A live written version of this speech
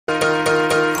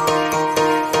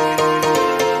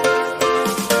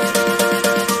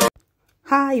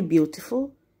Hi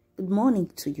beautiful, good morning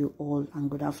to you all,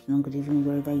 and good afternoon, good evening,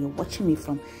 wherever you're watching me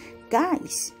from.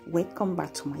 Guys, welcome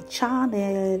back to my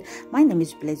channel. My name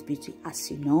is Blessed Beauty, as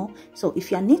you know. So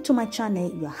if you are new to my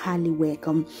channel, you are highly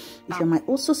welcome. If you're my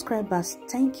old subscribers,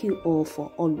 thank you all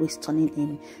for always tuning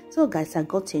in. So guys, I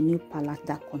got a new palette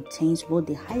that contains both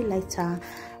the highlighter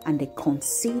and the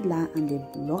concealer and the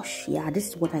blush. Yeah, this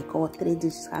is what I call 3D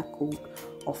circle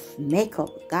of makeup.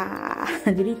 God,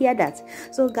 did you hear that?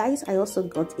 So guys, I also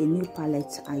got a new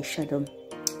palette eyeshadow.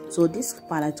 So this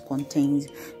palette contains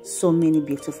so many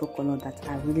beautiful colors that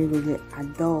I really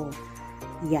adore.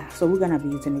 Yeah, so we're gonna be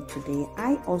using it today.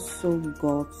 I also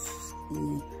got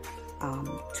a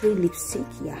 3 lipstick.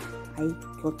 Yeah, I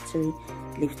got 3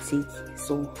 lipstick.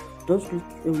 So those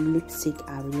lipstick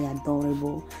are really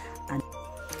adorable and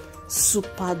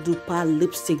super duper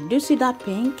lipstick. Do you see that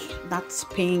pink? That's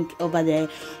pink over there.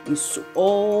 Is,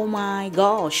 oh my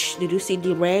gosh, did you see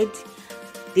the red?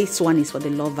 This one is for the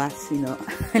lovers, you know,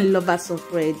 lovers of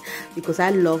red, because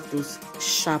I love those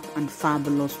sharp and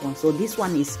fabulous ones. So this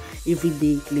one is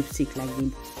everyday lipstick, like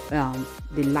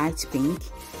the light pink.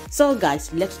 So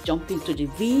guys, let's jump into the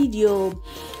video.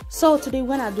 So today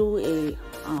when I do a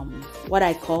what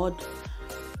I called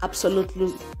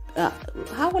absolutely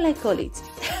how will I call it?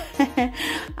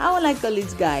 How will I call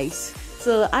it, guys?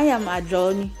 So I have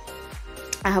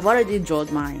already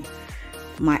drawn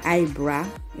my eyebrow.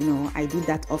 You know, I did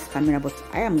that off camera, but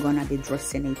I am gonna be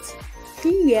dressing it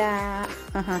here.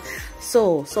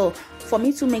 so for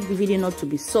me to make the video not to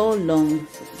be so long,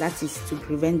 that is to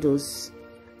prevent those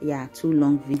too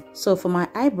long videos. So for my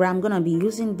eyebrow, I'm gonna be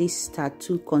using this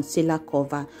tattoo concealer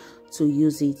cover to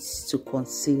use it to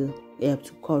conceal,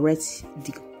 to correct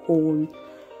the whole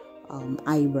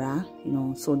eyebrow, you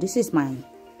know. So this is my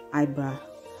eyebrow,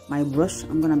 my brush.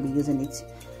 I'm gonna be using it.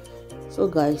 So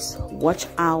guys, watch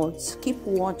out, keep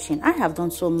watching. I have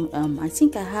done some I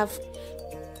think I have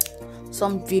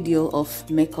some video of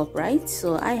makeup, right?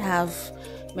 So I have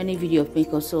many video of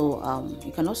makeup, so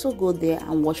you can also go there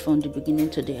and watch from the beginning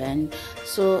to the end.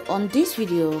 So on this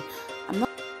video, I'm not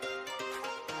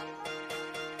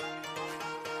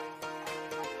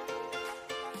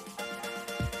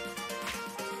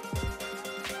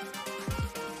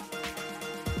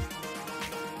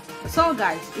So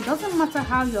guys, it doesn't matter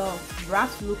how your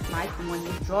brows look like when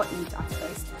you draw it at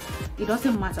first. It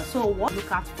doesn't matter. So what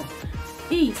look out for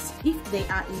is if they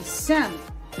are in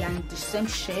the same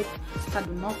shape. So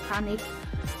do not panic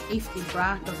if the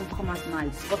brow doesn't come out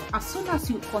nice. But as soon as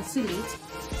you conceal it,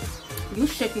 you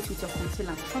shape it with your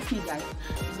concealer. Trust me guys,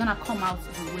 it's gonna come out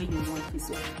the way you want it.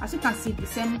 So as you can see,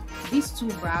 these two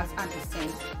brows are the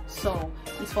same. So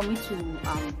it's for me to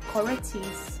correct it.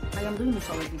 I am doing it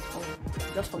already, so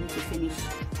just for me to finish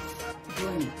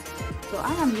doing it. So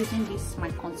I am using this my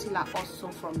concealer also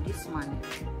from this my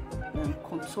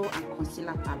contour and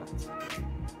concealer palette.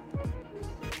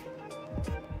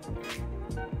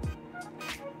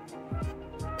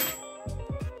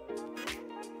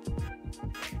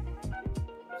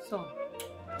 So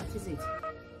that is it.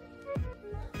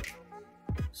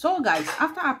 So guys,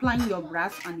 after applying your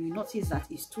brows and you notice that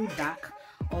it's too dark,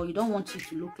 or you don't want it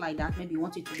to look like that, maybe you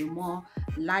want it to be more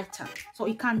lighter, so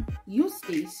you can use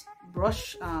this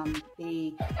brush,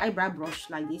 a eyebrow brush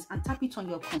like this, and tap it on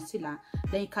your concealer.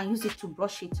 Then you can use it to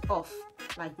brush it off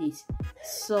like this.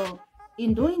 So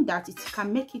in doing that, it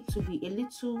can make it to be a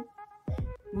little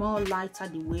more lighter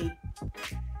the way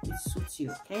it suits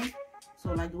you. Okay,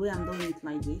 so like the way I'm doing it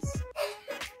like this.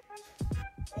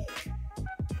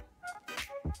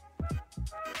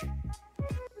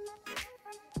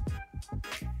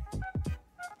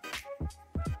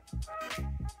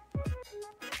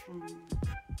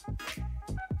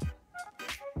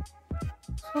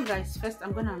 So guys, first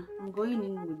I'm going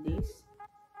in with this.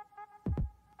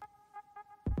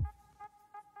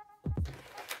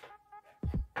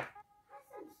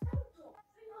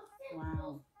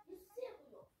 Wow.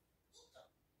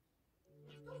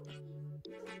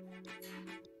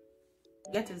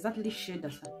 Get exactly the shade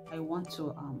that I want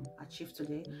to achieve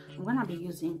today. I'm gonna be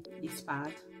using this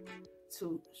pad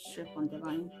to shape on the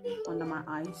line under my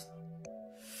eyes.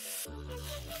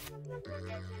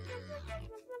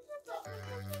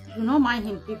 Do not mind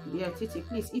him, people. Yeah, Titi,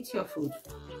 please eat your food.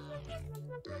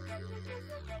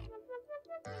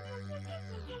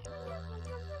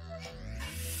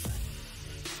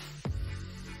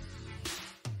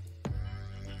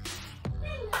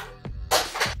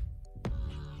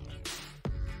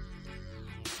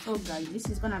 So guys, this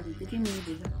is gonna be giving me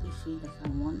the exact shade that I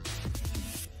want.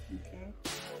 Okay.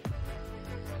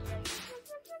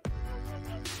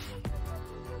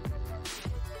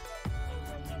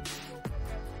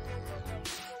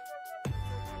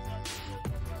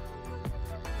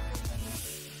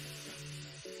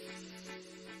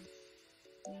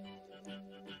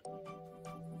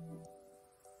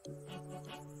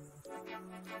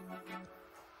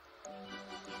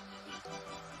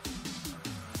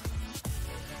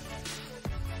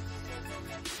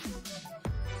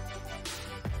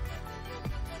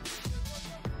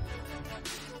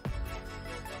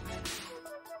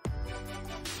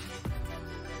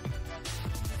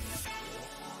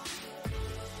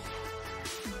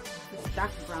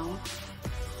 Dark brown.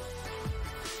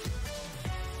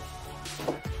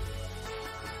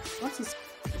 What is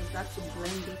that to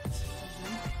blend it?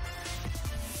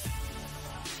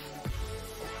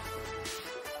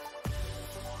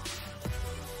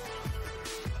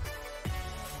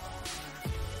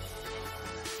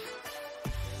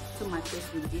 To my face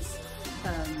with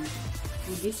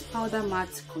this powder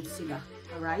matte concealer.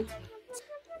 All right.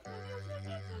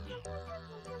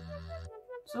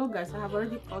 So guys, I have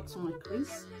already cut my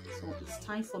crease, so it's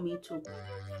time for me to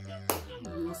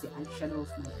use the eyeshadow of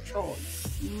my choice.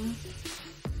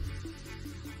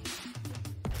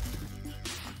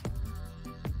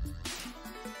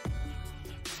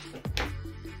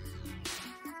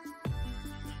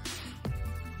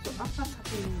 So after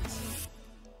tapping it,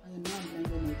 I am now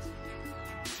blending it.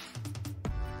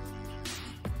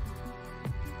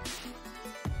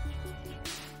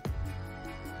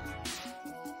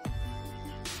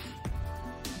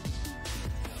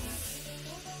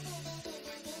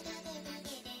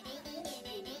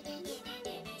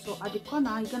 So at the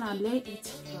corner, you're gonna lay it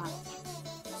flat,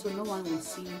 so no one will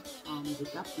see the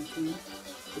gap between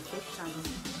the top shadow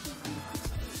and the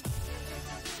concealer.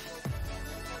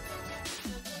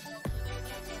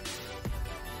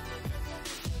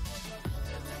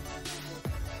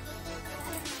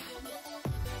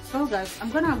 So guys,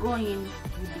 I'm gonna go in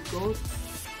with the gold,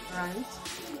 right?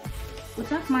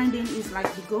 Without minding, is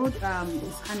like the gold is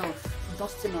kind of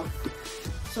dusting off.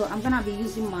 So I'm gonna be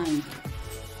using my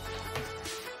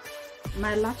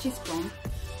lashes gum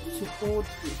to hold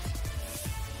it.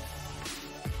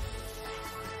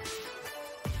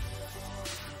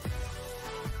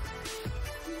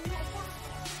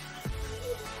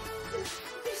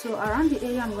 So around the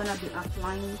area I'm gonna be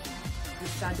applying the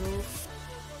shadow,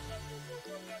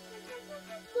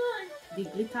 the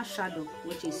glitter shadow,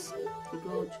 which is the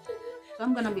gold. So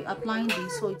I'm gonna be applying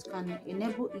this so it can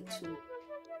enable it to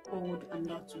hold and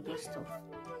not to dust off.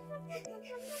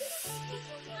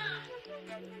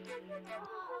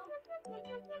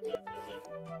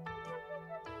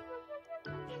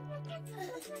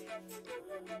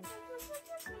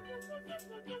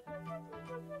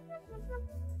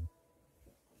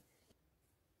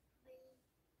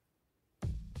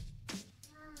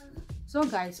 So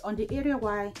guys, on the area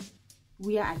where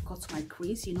I cut my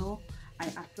crease, you know, I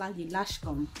apply the lash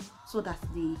gum so that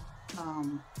the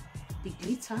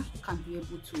glitter can be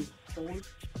able to hold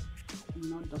and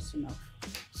not dusting off.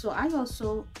 So I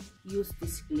also use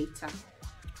this glitter.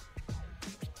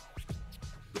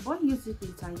 Before you use the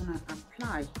glitter, you're gonna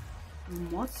apply. You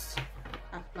must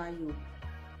apply your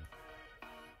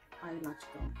eyelash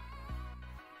gum.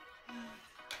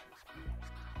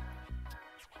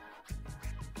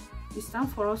 It's time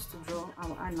for us to draw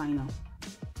our eyeliner.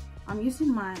 I'm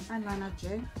using my eyeliner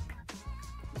gel.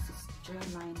 This is gel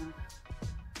liner.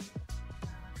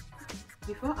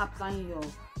 Before applying your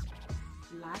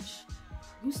lash,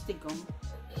 use the gum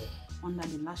under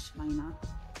the lash liner,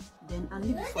 then and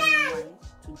leave it for a while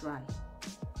to dry.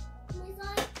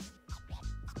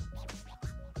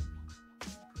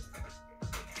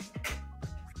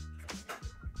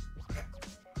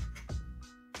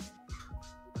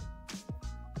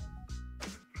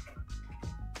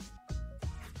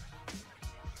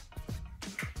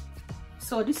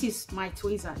 So this is my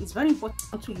tweezer. It's very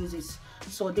important to use this.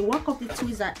 So the work of the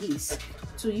tweezer is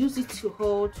to use it to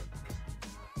hold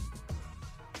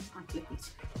and clip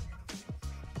it.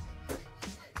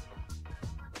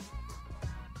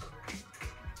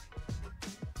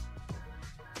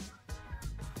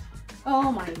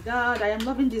 Oh my god, I am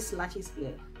loving this lashes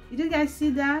here. Did you guys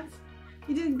see that?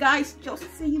 Did you guys just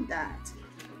see that?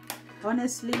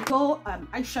 Honestly, go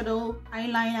eyeshadow,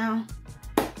 eyeliner,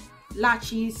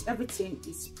 lashes, everything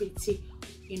is pretty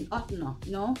in order,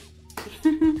 you know.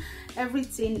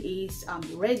 Everything is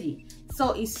ready.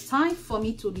 So it's time for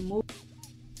me to remove.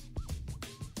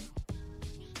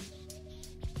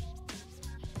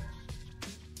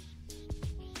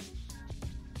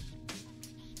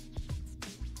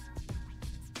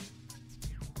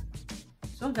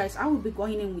 So guys, I will be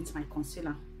going in with my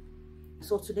concealer.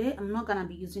 So today I'm not gonna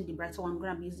be using the brighter one. I'm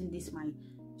gonna be using this, my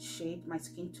shade, my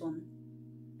skin tone.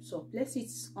 So place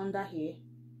it under here.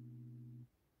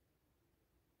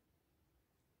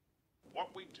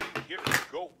 What we do here is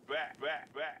go back.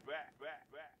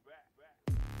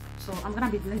 So I'm gonna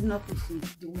be blending up with the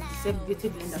same beauty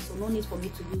blender, so no need for me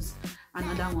to use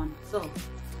another one. So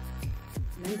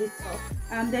blend it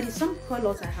up. There is some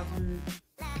colors I haven't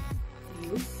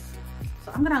used,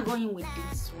 so I'm gonna go in with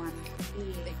this one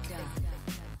here.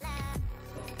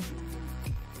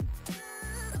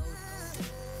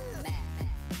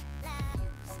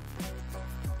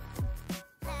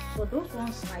 So those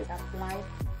ones I apply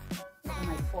on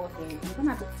my forehead, I'm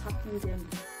gonna be tapping them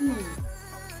in.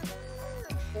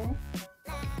 Okay,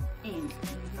 in.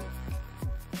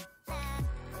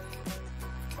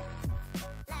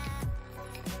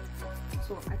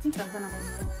 So I think I'm gonna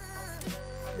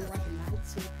lower the light,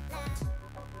 so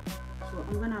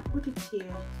I'm gonna put it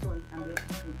here so I can be able to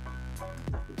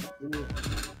tap it up the way I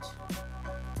want.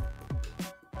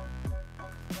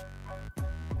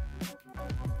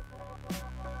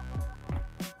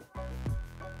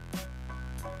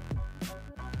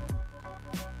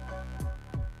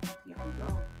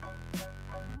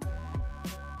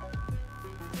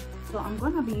 So I'm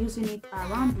gonna be using it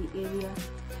around the area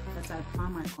that I apply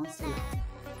my concealer.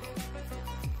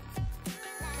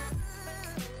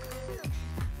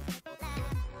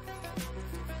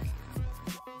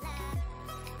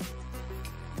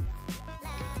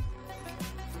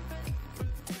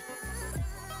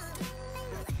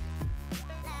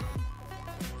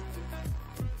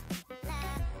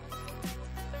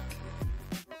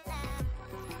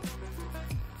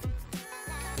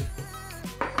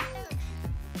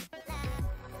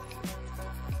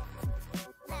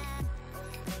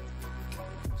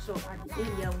 So at the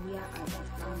area where I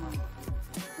apply my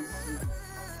concealer.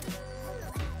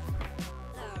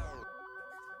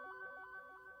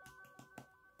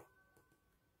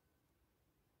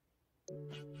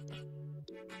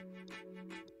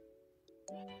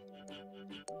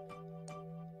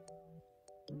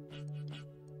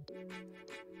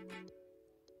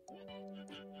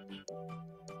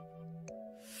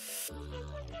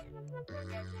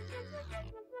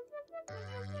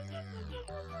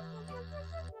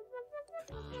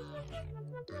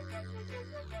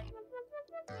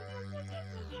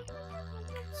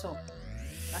 So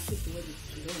that is the way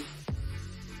it's doing.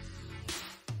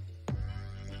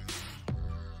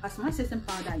 As my setting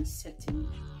powder is setting,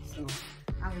 so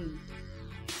I will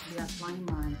be applying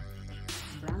my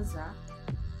bronzer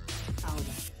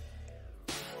powder.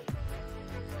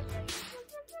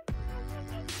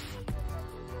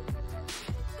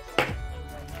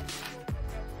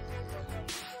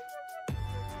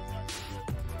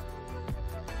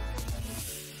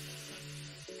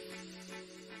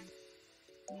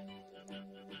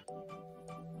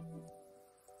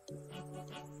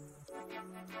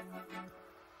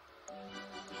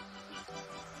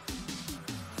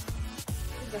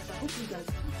 Yes, I hope you guys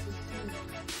can see.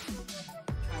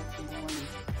 Try to warm it.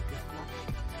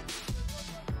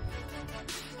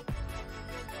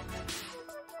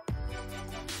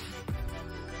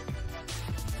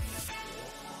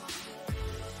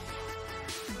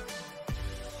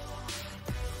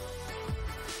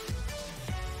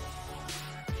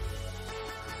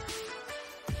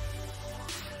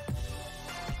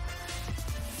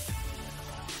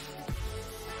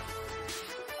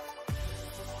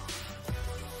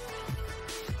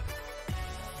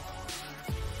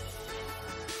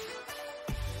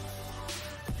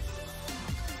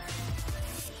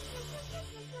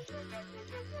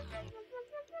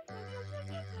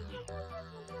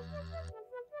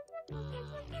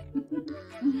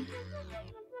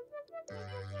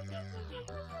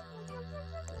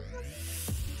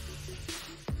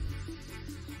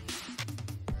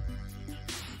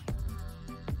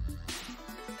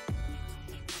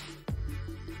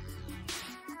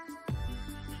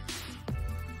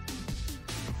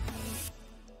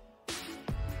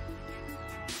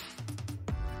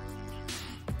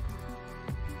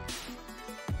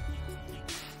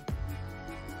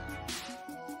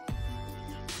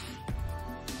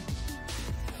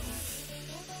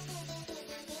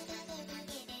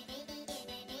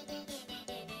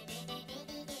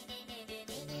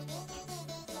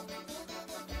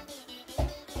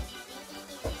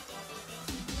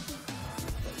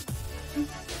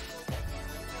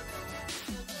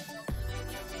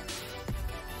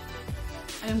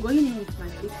 I am going in with my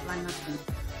lip liner pen.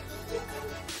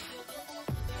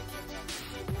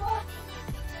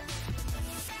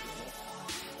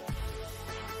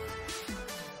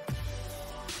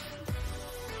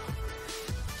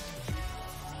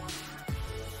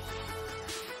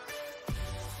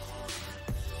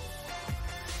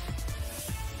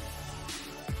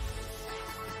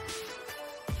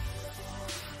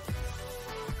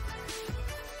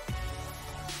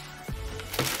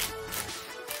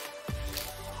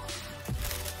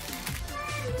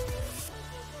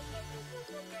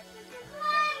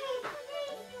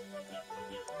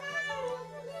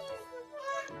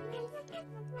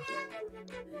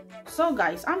 So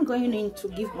guys, I'm going in to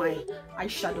give my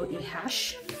eyeshadow a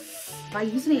hash by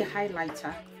using a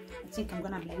highlighter. I think I'm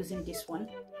gonna be using this one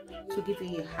to give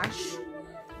it a hash.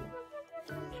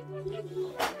 Not to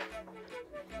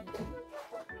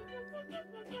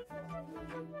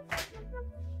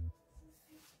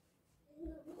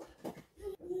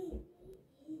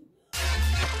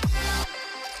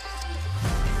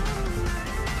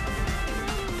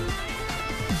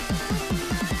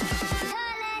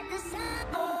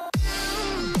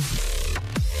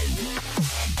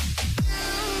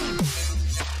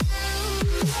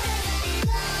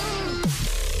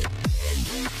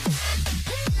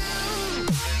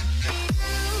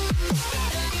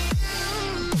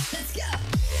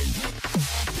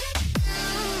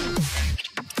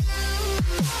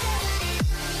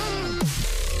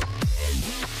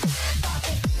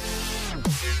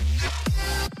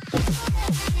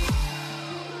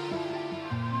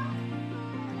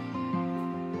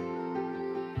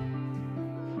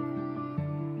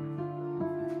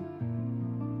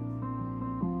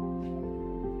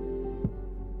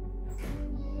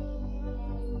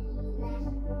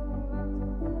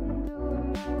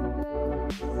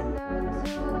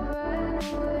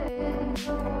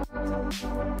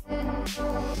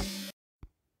run away.